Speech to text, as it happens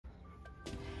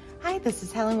Hi, this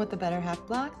is Helen with the Better Half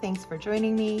blog. Thanks for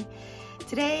joining me.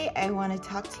 Today I want to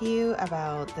talk to you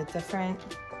about the different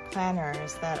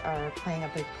planners that are playing a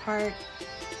big part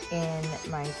in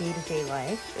my day-to-day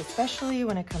life, especially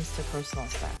when it comes to personal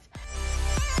stuff.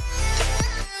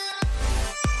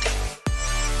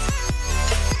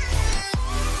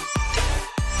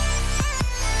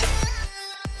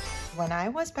 When I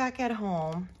was back at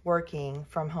home, working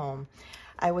from home,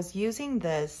 I was using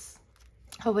this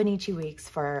Hobonichi weeks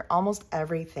for almost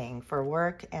everything, for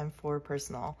work and for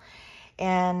personal.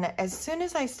 And as soon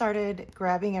as I started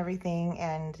grabbing everything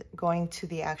and going to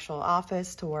the actual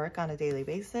office to work on a daily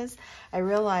basis, I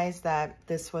realized that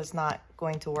this was not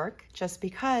going to work just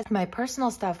because my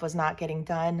personal stuff was not getting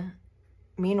done.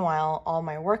 Meanwhile, all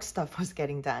my work stuff was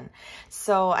getting done.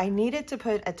 So I needed to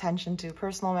put attention to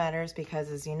personal matters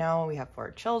because, as you know, we have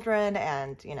 4 children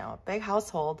and, a big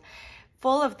household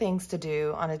full of things to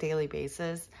do on a daily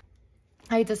basis.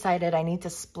 I decided I need to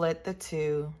split the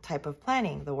two type of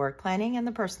planning, the work planning and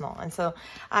the personal. And so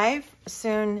I've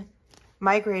soon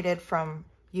migrated from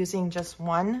using just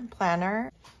one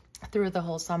planner through the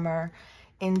whole summer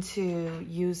into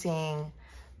using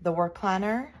the work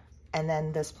planner and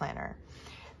then this planner.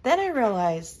 Then I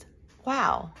realized,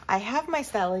 wow, I have my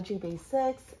Stalogy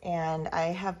B6 and I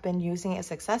have been using it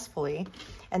successfully.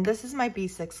 And this is my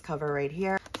B6 cover right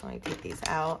here. So let me take these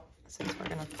out since we're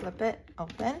gonna flip it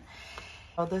open.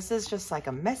 So this is just like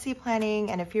a messy planning.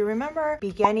 And if you remember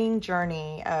beginning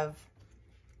journey of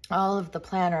all of the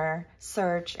planner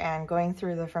search and going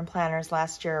through the different planners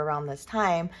last year around this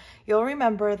time, you'll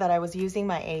remember that I was using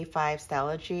my A5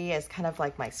 Stalogy as kind of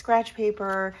like my scratch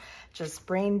paper, just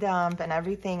brain dump and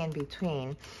everything in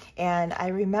between. And I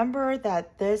remember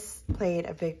that this played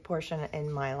a big portion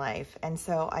in my life. And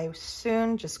so I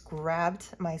soon just grabbed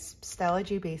my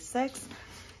Stalogy B6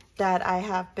 that I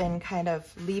have been kind of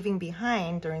leaving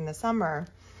behind during the summer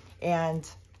and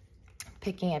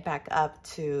picking it back up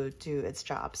to do its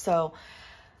job. So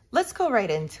let's go right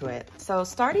into it. So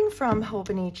starting from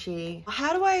Hobonichi,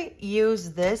 how do I use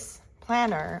this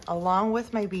planner along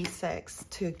with my B6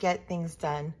 to get things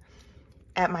done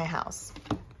at my house?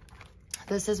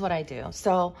 This is what I do.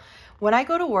 So when I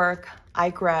go to work, I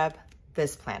grab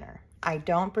this planner. I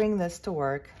don't bring this to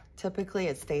work. Typically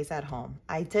it stays at home.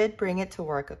 I did bring it to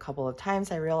work a couple of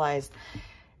times. I realized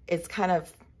it's kind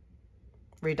of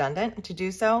redundant to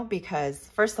do so because,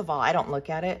 first of all, I don't look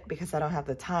at it because I don't have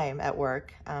the time at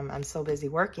work. I'm so busy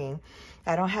working.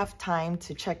 I don't have time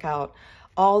to check out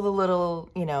all the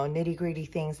little, nitty-gritty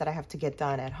things that I have to get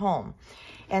done at home.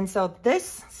 And so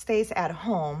this stays at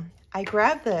home. I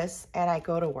grab this and I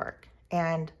go to work.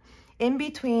 And in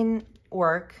between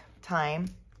work time,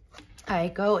 I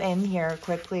go in here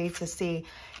quickly to see,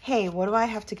 hey, what do I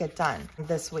have to get done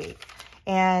this week?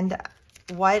 And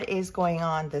what is going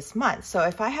on this month? So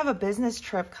if I have a business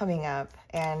trip coming up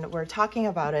and we're talking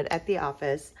about it at the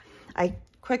office, I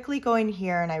quickly go in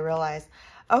here and I realize,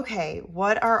 okay,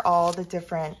 what are all the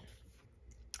different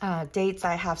dates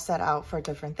I have set out for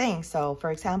different things? So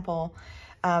for example,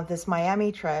 this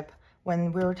Miami trip,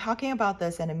 when we were talking about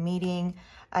this in a meeting,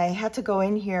 I had to go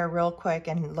in here real quick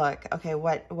and look, okay,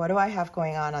 what do I have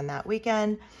going on that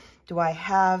weekend? Do I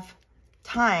have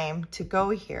time to go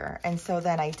here? And so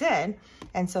then I did.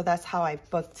 And so that's how I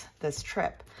booked this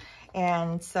trip.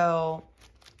 And so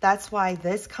that's why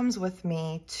this comes with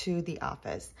me to the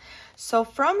office. So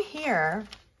from here,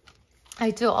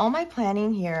 I do all my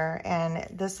planning here. And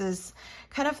this is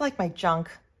kind of like my junk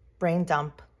brain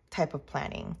dump type of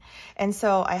planning. And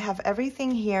so I have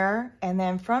everything here. And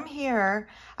then from here,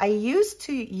 I used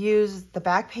to use the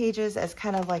back pages as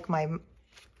kind of like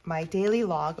my daily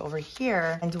log over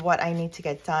here and what I need to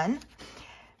get done.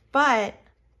 But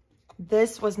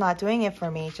this was not doing it for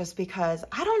me just because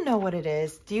I don't know what it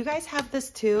is. Do you guys have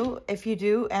this too? If you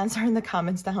do, answer in the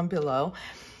comments down below.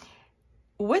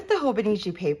 With the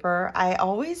Hobonichi paper, I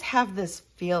always have this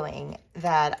feeling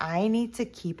that I need to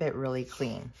keep it really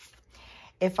clean.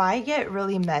 If I get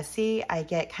really messy, I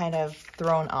get kind of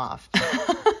thrown off.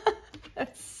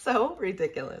 It's so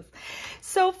ridiculous.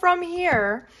 So from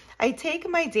here, I take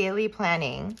my daily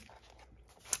planning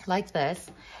like this,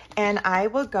 and I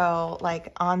would go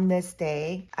like on this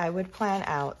day, I would plan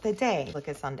out the day. Look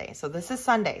at Sunday. So this is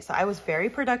Sunday. So I was very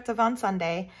productive on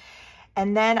Sunday.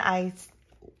 And then I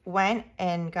went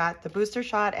and got the booster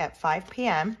shot at 5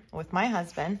 p.m. with my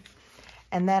husband.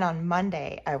 And then on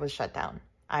Monday, I was shut down.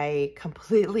 I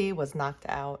completely was knocked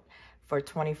out for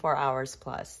 24 hours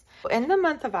plus. In the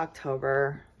month of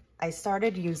October, I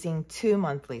started using 2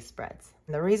 monthly spreads.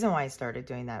 And the reason why I started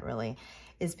doing that really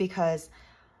is because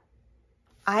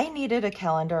I needed a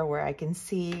calendar where I can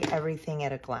see everything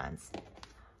at a glance.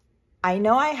 I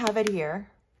know I have it here,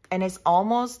 and it's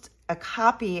almost a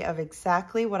copy of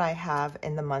exactly what I have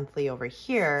in the monthly over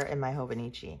here in my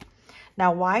Hobonichi.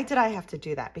 Now, why did I have to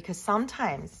do that? Because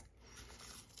sometimes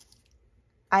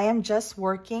I am just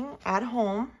working at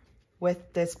home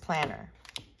with this planner.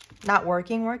 Not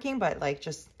working, but like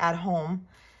just at home,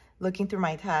 looking through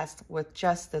my tasks with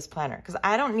just this planner. Because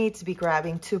I don't need to be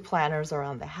grabbing 2 planners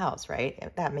around the house, right?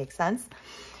 If that makes sense.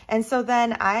 And so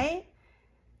then I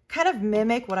kind of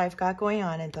mimic what I've got going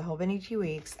on in the Hobonichi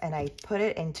weeks, and I put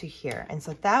it into here. And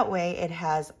so that way it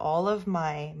has all of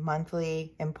my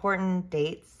monthly important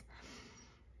dates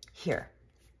here.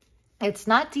 It's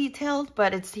not detailed,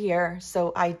 but it's here.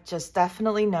 So I just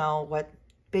definitely know what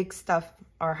big stuff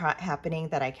are happening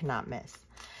that I cannot miss.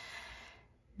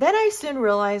 Then I soon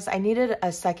realized I needed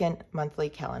a second monthly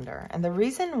calendar. And the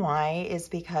reason why is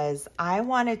because I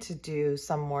wanted to do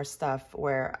some more stuff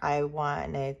where I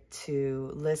wanted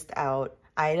to list out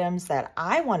items that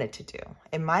I wanted to do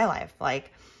in my life,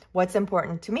 like what's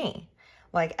important to me,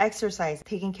 like exercise,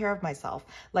 taking care of myself.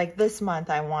 Like this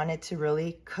month, I wanted to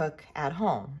really cook at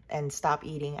home and stop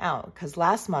eating out. Because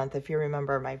last month, if you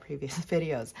remember my previous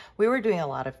videos, we were doing a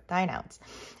lot of dine outs.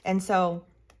 And so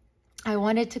I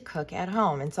wanted to cook at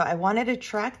home. And so I wanted to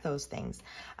track those things.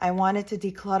 I wanted to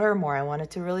declutter more. I wanted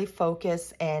to really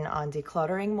focus in on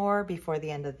decluttering more before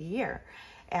the end of the year.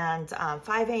 And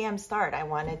 5 a.m. start. I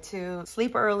wanted to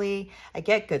sleep early, I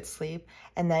get good sleep,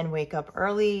 and then wake up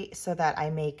early so that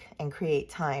I make and create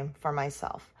time for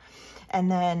myself. And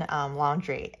then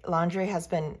laundry. Laundry has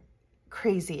been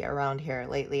crazy around here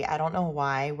lately. I don't know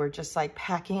why. We're just like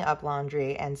packing up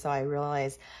laundry. And so I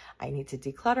realized I need to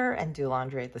declutter and do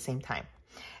laundry at the same time.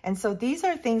 And so these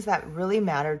are things that really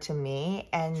matter to me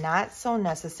and not so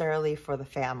necessarily for the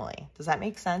family. Does that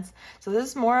make sense? So this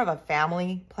is more of a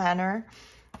family planner,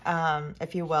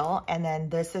 if you will. And then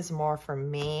this is more for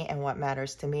me and what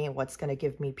matters to me, what's going to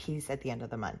give me peace at the end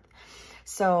of the month.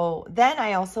 So then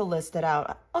I also listed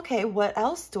out, okay, what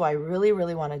else do I really,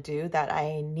 really want to do that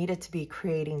I needed to be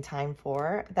creating time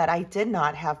for that I did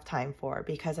not have time for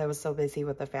because I was so busy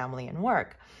with the family and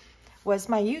work, was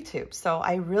my YouTube. So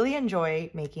I really enjoy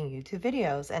making YouTube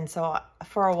videos. And so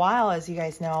for a while, as you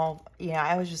guys know,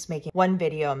 I was just making 1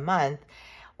 video a month,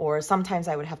 or sometimes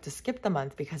I would have to skip the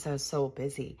month because I was so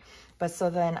busy. But so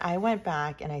then I went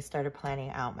back and I started planning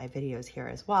out my videos here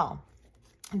as well.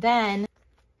 Then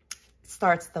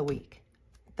starts the week.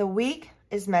 The week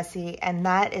is messy, and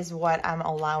that is what I'm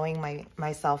allowing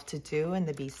myself to do in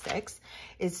the B6,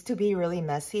 is to be really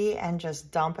messy and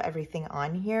just dump everything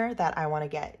on here that I want to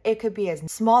get. It could be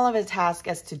as small of a task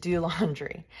as to do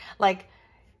laundry. Like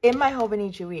in my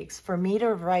Hobonichi weeks, for me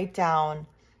to write down,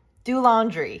 do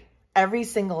laundry every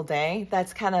single day,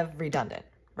 that's kind of redundant,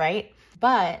 right?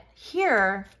 But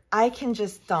here, I can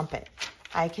just dump it.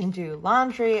 I can do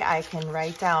laundry, I can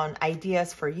write down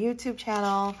ideas for YouTube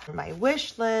channel, my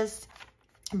wish list,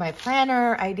 my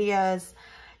planner ideas,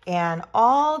 and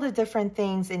all the different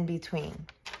things in between.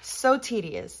 So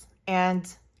tedious, and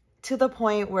to the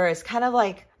point where it's kind of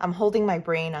like I'm holding my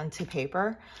brain onto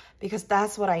paper, because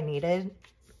that's what I needed.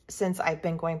 Since I've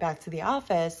been going back to the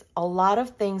office, a lot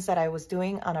of things that I was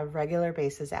doing on a regular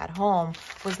basis at home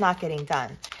was not getting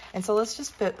done. And so let's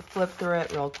just flip through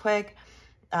it real quick.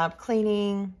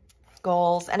 Cleaning,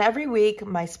 goals, and every week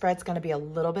my spread's going to be a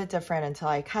little bit different until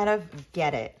I kind of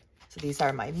get it. So these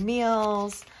are my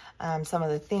meals, some of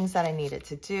the things that I needed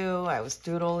to do. I was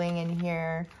doodling in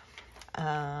here.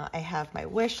 I have my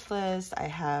wish list. I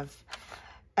have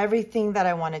everything that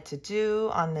I wanted to do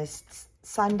on this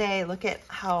Sunday. Look at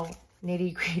how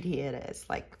nitty-gritty it is,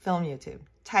 like film YouTube,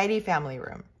 tidy family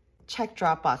room, check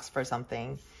Dropbox for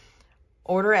something,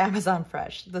 order Amazon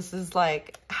Fresh. This is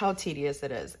like how tedious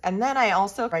it is. And then I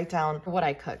also write down what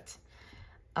I cooked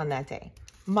on that day.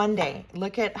 Monday,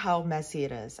 look at how messy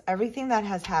it is. Everything that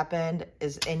has happened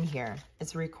is in here.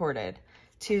 It's recorded.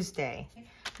 Tuesday,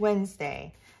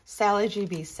 Wednesday, Stalogy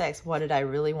B6. What did I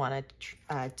really want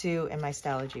to do in my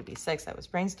Stalogy B6? I was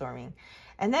brainstorming.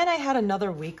 And then I had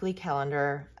another weekly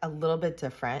calendar, a little bit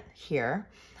different here.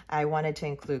 I wanted to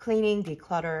include cleaning,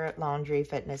 declutter, laundry,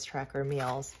 fitness tracker,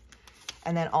 meals,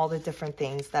 and then all the different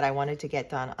things that I wanted to get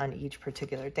done on each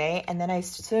particular day. And then I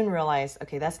soon realized,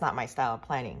 okay, that's not my style of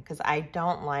planning, because I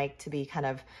don't like to be kind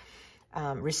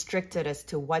of restricted as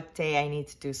to what day I need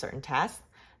to do certain tasks.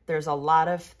 There's a lot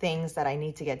of things that I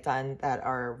need to get done that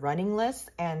are running lists,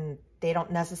 and they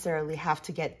don't necessarily have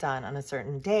to get done on a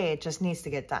certain day. It just needs to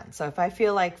get done. So if I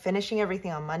feel like finishing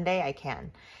everything on Monday, I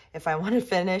can. If I want to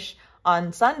finish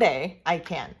on Sunday, I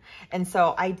can. And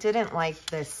so I didn't like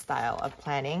this style of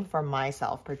planning for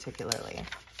myself particularly.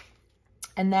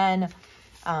 And then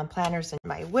planners in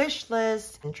my wish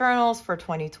list and journals for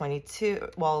 2022.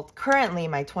 Well, currently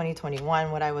my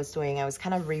 2021, what I was doing, I was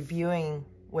kind of reviewing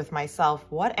with myself,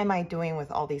 what am I doing with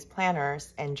all these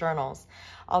planners and journals,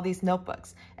 all these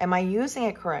notebooks? Am I using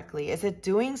it correctly? Is it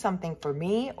doing something for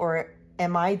me, or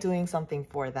am I doing something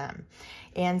for them?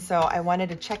 And so I wanted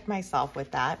to check myself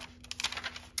with that.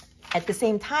 At the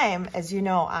same time, as you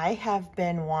know, I have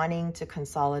been wanting to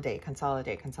consolidate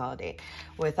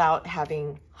without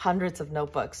having hundreds of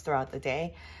notebooks throughout the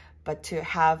day, but to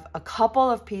have a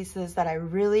couple of pieces that I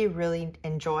really, really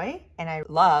enjoy and I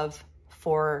love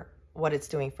for what it's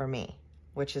doing for me,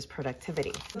 which is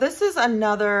productivity. This is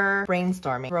another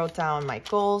brainstorming. I wrote down my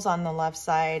goals on the left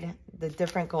side, the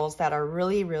different goals that are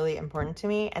really, really important to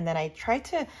me. And then I tried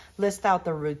to list out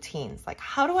the routines. Like,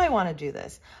 how do I want to do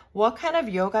this? What kind of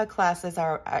yoga classes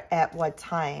are at what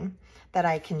time that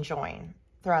I can join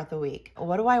throughout the week?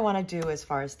 What do I want to do as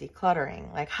far as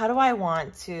decluttering? Like, how do I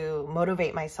want to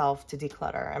motivate myself to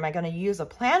declutter? Am I going to use a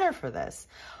planner for this?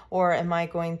 Or am I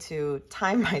going to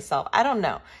time myself? I don't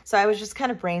know. So I was just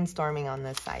kind of brainstorming on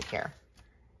this side here.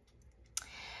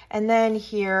 And then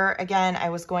here, again, I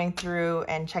was going through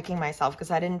and checking myself because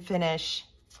I didn't finish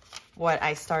what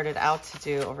I started out to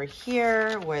do over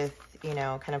here with, you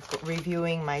know, kind of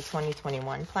reviewing my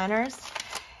 2021 planners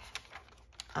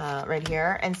right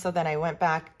here. And so then I went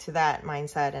back to that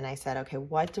mindset and I said, okay,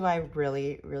 what do I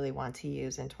really, really want to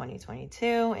use in 2022?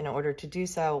 In order to do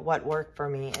so, what worked for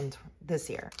me in this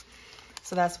year?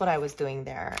 So that's what I was doing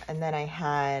there. And then I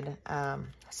had,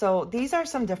 so these are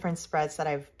some different spreads that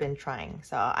I've been trying.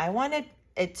 So I wanted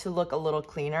it to look a little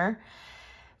cleaner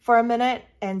for a minute.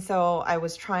 And so I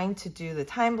was trying to do the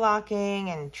time blocking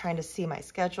and trying to see my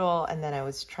schedule. And then I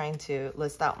was trying to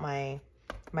list out my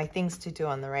things to do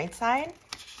on the right side.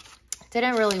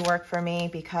 Didn't really work for me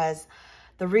because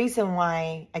the reason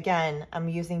why, again, I'm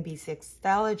using B6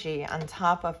 Stalogy on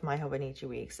top of my Hobonichi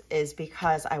weeks is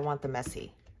because I want the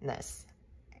messiness.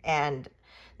 And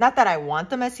not that I want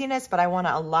the messiness, but I want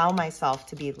to allow myself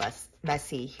to be less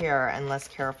messy here and less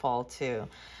careful, to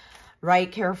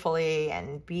write carefully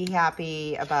and be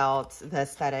happy about the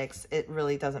aesthetics. It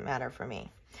really doesn't matter for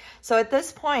me. So at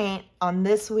this point on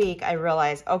this week, I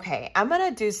realized, okay, I'm going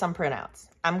to do some printouts.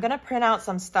 I'm going to print out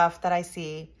some stuff that I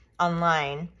see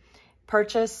online,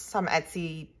 purchase some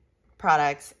Etsy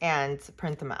products and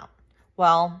print them out.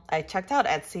 Well, I checked out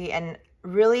Etsy and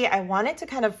really I wanted to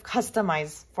kind of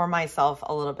customize for myself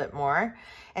a little bit more.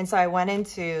 And so I went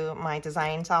into my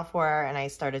design software and I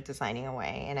started designing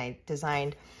away, and I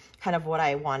designed kind of what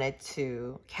I wanted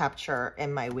to capture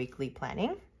in my weekly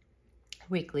planning.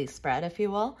 Weekly spread, if you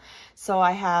will. So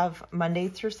I have Monday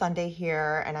through Sunday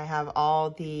here, and I have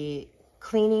all the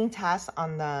cleaning tasks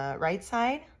on the right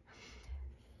side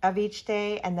of each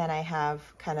day, and then I have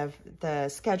kind of the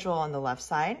schedule on the left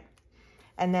side,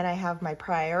 and then I have my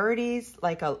priorities,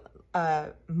 like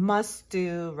a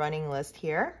must-do running list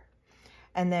here,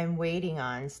 and then waiting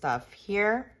on stuff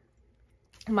here,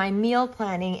 my meal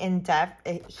planning in depth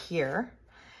here,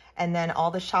 and then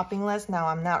all the shopping lists. Now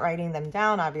I'm not writing them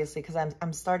down, obviously, because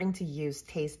I'm starting to use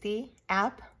Tasty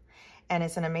app, and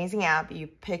it's an amazing app. You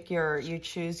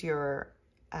choose your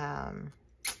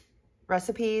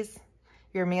recipes,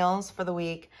 your meals for the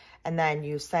week, and then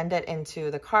you send it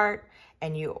into the cart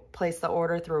and you place the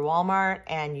order through Walmart,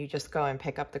 and you just go and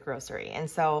pick up the grocery. And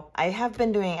so I have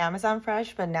been doing Amazon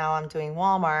Fresh, but now I'm doing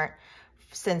Walmart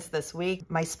since this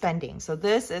week, my spending. So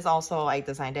this is also, I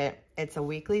designed it. It's a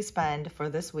weekly spend for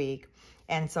this week.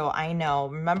 And so I know,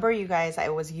 remember you guys, I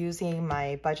was using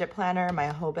my budget planner, my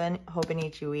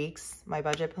Hobonichi weeks, my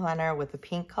budget planner with the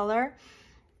pink color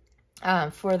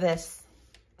for this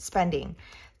spending.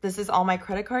 This is all my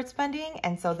credit card spending.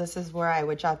 And so this is where I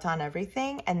would jot down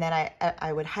everything. And then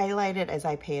I would highlight it as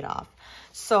I paid off.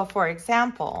 So for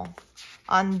example,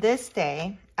 on this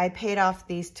day, I paid off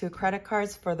these 2 credit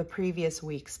cards for the previous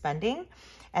week's spending,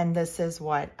 and this is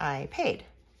what I paid.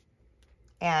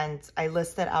 And I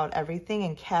listed out everything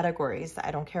in categories. I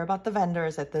don't care about the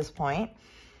vendors at this point.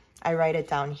 I write it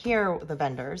down here, the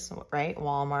vendors, right?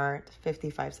 Walmart,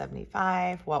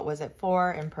 $55.75. What was it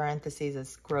for? In parentheses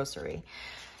is grocery.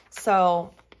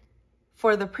 So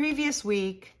for the previous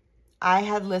week, I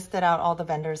had listed out all the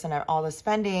vendors and all the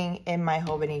spending in my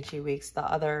Hobonichi weeks, the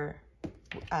other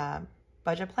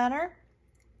budget planner,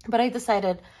 but I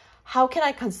decided, how can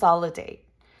I consolidate?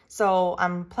 So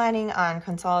I'm planning on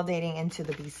consolidating into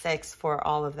the B6 for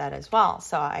all of that as well.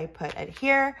 So I put it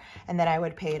here, and then I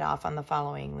would pay it off on the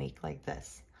following week like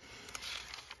this.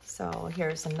 So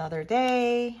here's another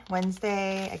day,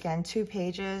 Wednesday, again, 2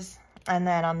 pages. And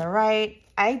then on the right,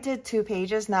 I did 2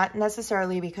 pages, not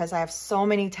necessarily because I have so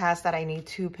many tasks that I need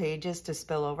 2 pages to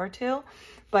spill over to,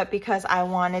 but because I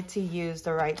wanted to use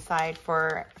the right side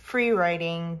for free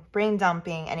writing, brain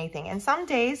dumping, anything. And some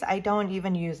days I don't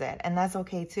even use it, and that's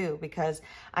okay too, because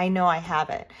I know I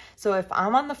have it. So if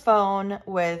I'm on the phone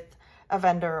with a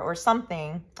vendor or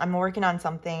something, I'm working on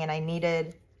something and I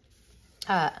needed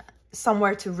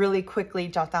somewhere to really quickly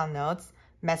jot down notes,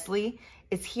 messily,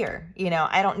 it's here. You know,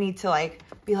 I don't need to like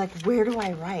be like, where do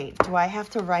I write? Do I have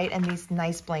to write in these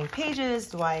nice blank pages?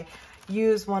 Do I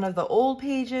use one of the old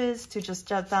pages to just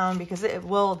jot down? Because it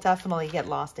will definitely get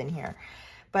lost in here.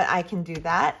 But I can do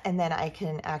that, and then I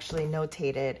can actually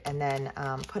notate it and then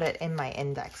put it in my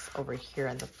index over here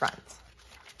in the front.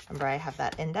 Remember, I have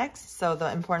that index. So the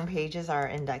important pages are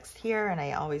indexed here, and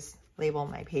I always label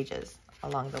my pages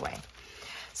along the way.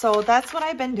 So that's what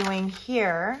I've been doing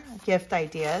here. Gift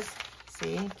ideas.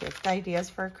 See, gift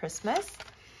ideas for Christmas.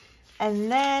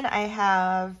 And then I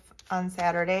have on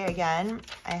Saturday, again,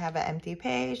 I have an empty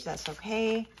page. That's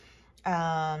okay.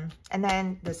 And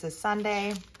then this is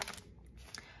Sunday.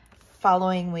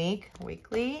 Following week,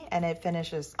 weekly, and it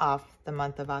finishes off the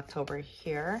month of October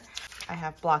here. I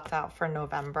have blocked out for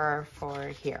November for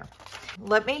here.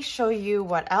 Let me show you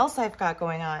what else I've got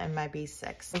going on in my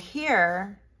B6.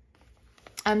 Here,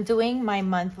 I'm doing my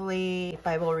monthly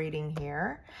Bible reading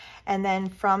here. And then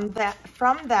from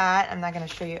that, I'm not going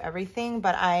to show you everything,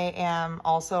 but I am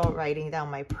also writing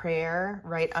down my prayer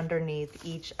right underneath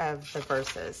each of the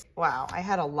verses. Wow, I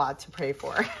had a lot to pray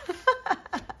for.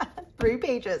 3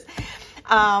 pages.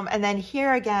 And then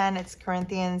here again, it's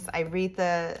Corinthians. I read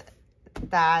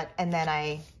that and then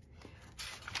I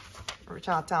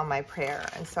jot down my prayer.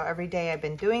 And so every day I've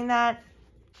been doing that.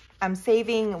 I'm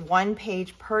saving 1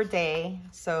 page per day,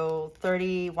 so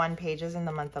 31 pages in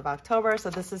the month of October.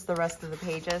 So this is the rest of the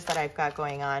pages that I've got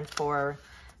going on for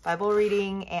Bible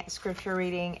reading, and scripture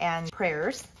reading, and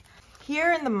prayers.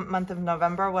 Here in the month of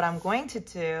November, what I'm going to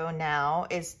do now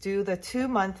is do the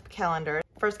 2-month calendar.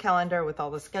 First calendar with all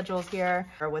the schedules here,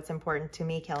 or what's important to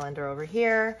me calendar over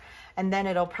here. And then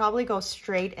it'll probably go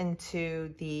straight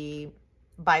into the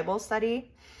Bible study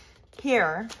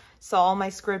here. So all my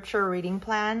scripture reading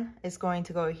plan is going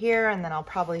to go here, and then I'll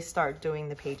probably start doing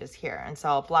the pages here. And so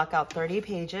I'll block out 30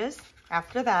 pages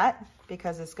after that,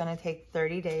 because it's going to take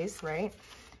 30 days, right,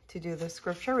 to do the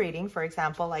scripture reading. For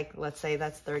example, like let's say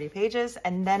that's 30 pages,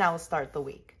 and then I'll start the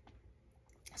week.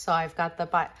 So I've got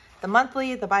the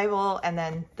monthly, the Bible, and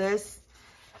then this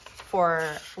for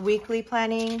weekly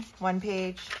planning, 1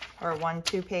 page or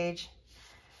 2 page.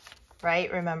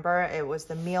 Right? Remember, it was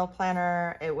the meal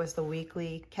planner, it was the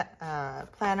weekly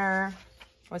planner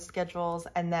with schedules,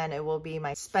 and then it will be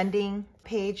my spending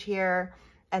page here,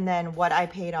 and then what I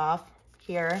paid off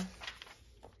here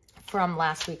from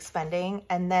last week's spending,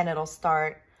 and then it'll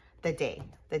start the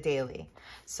daily.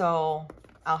 So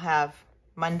I'll have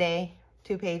Monday,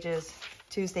 2 pages,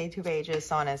 Tuesday, 2 pages,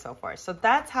 so on and so forth. So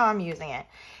that's how I'm using it.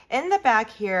 In the back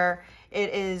here,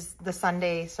 it is the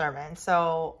Sunday sermon.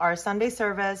 So our Sunday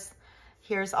service,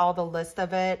 here's all the list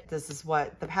of it. This is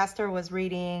what the pastor was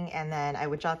reading, and then I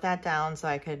would jot that down so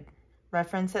I could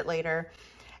reference it later.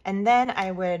 And then I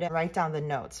would write down the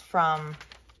notes from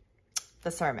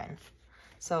the sermon.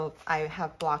 So I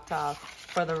have blocked off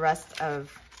for the rest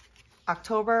of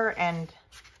October and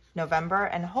November,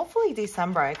 and hopefully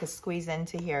December I could squeeze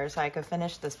into here so I could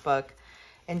finish this book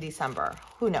in December.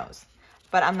 Who knows?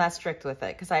 But I'm not strict with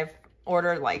it because I've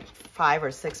ordered like 5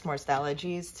 or 6 more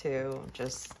Stalogies to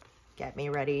just get me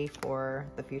ready for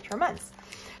the future months.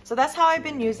 So that's how I've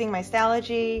been using my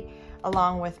Stalogy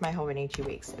along with my Hobonichi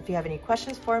weeks. If you have any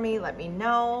questions for me, let me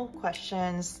know.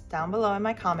 Questions down below in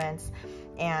my comments,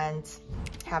 and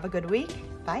have a good week.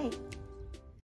 Bye.